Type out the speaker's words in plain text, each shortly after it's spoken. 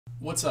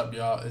What's up,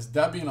 y'all? It's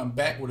Dubby, and I'm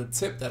back with a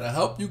tip that'll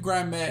help you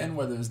grind Madden,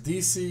 whether it's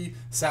DC,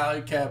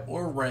 salary cap,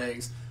 or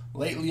regs.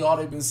 Lately, all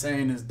they've been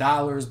saying is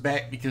dollars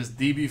back because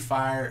DB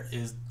fire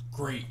is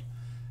great.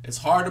 It's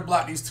hard to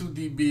block these two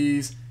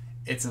DBs.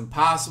 It's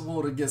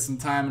impossible to get some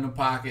time in the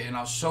pocket, and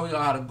I'll show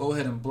y'all how to go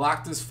ahead and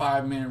block this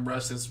 5-man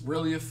rush that's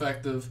really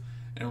effective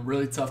and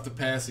really tough to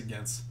pass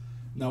against.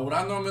 Now, what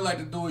I normally like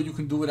to do is you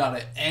can do it out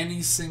of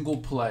any single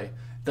play.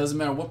 Doesn't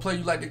matter what play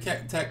you like to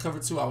attack cover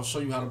 2, I'll show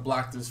you how to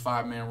block this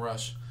 5-man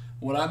rush.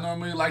 What I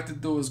normally like to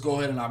do is go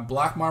ahead and I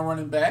block my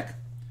running back.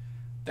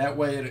 That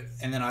way,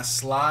 and then I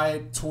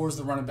slide towards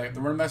the running back. The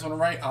running back's on the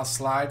right, I'll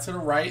slide to the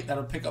right.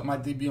 That'll pick up my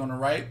DB on the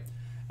right.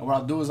 And what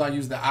I'll do is I'll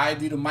use the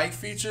ID to Mike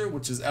feature,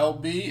 which is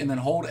LB, and then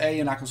hold A,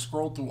 and I can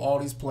scroll through all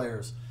these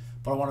players.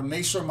 But I want to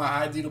make sure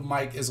my ID to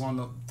Mike is on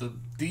the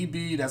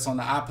DB that's on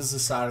the opposite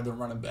side of the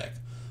running back.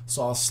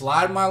 So I'll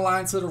slide my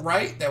line to the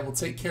right. That will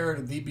take care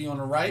of the DB on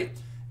the right.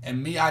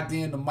 And me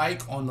IDing the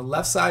Mike on the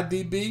left side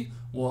DB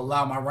will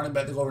allow my running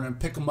back to go over and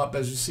pick him up,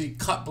 as you see,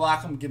 cut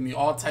block him, give me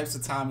all types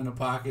of time in the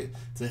pocket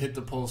to hit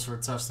the post for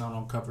a touchdown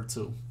on cover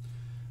 2.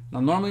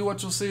 Now, normally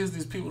what you'll see is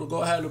these people will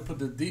go ahead and put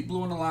the deep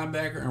blue in the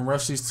linebacker and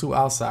rush these two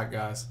outside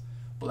guys.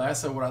 But like I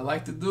said, what I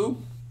like to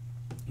do,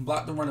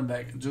 block the running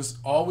back. Just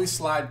always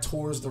slide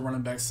towards the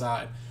running back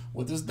side.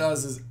 What this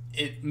does is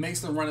it makes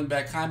the running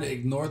back kind of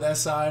ignore that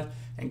side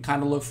and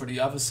kind of look for the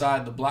other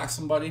side to block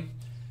somebody.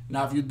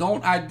 Now, if you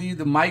don't ID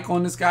the Mike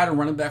on this guy, the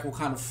running back will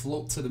kind of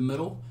float to the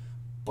middle.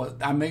 But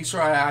I make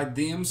sure I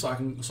ID him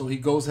so he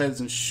goes ahead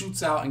and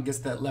shoots out and gets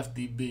that left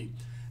DB.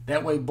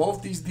 That way,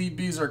 both these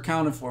DBs are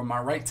accounted for. My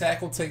right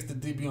tackle takes the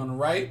DB on the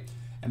right,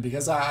 and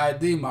because I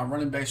ID, my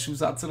running back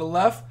shoots out to the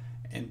left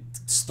and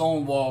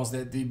stonewalls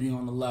that DB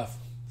on the left.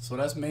 So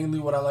that's mainly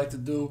what I like to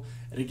do.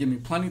 It'll give me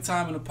plenty of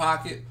time in the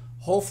pocket.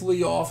 Hopefully,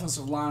 your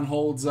offensive line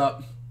holds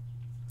up.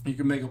 You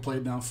can make a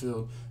play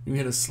downfield. You can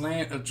hit a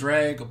slant, a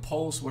drag, a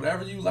post,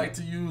 whatever you like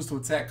to use to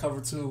attack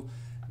cover 2.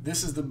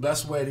 This is the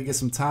best way to get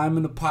some time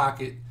in the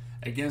pocket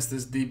against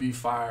this DB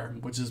fire,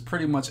 which is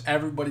pretty much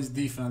everybody's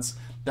defense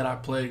that I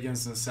play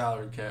against in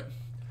salary cap.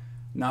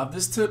 Now, if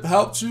this tip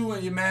helped you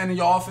and your man in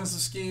your offensive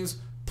schemes,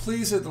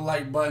 please hit the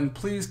like button,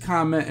 please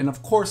comment, and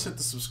of course hit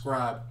the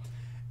subscribe.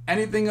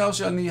 Anything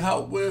else y'all need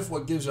help with,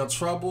 what gives y'all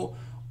trouble,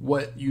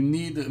 what you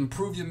need to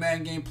improve your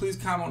man game, please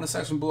comment in the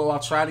section below. I'll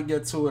try to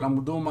get to it.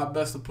 I'm doing my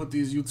best to put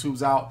these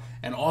YouTubes out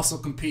and also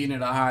competing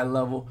at a high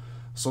level.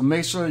 So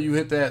make sure you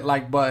hit that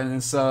like button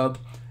and sub,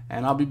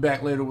 and I'll be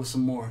back later with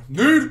some more.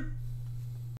 Need it!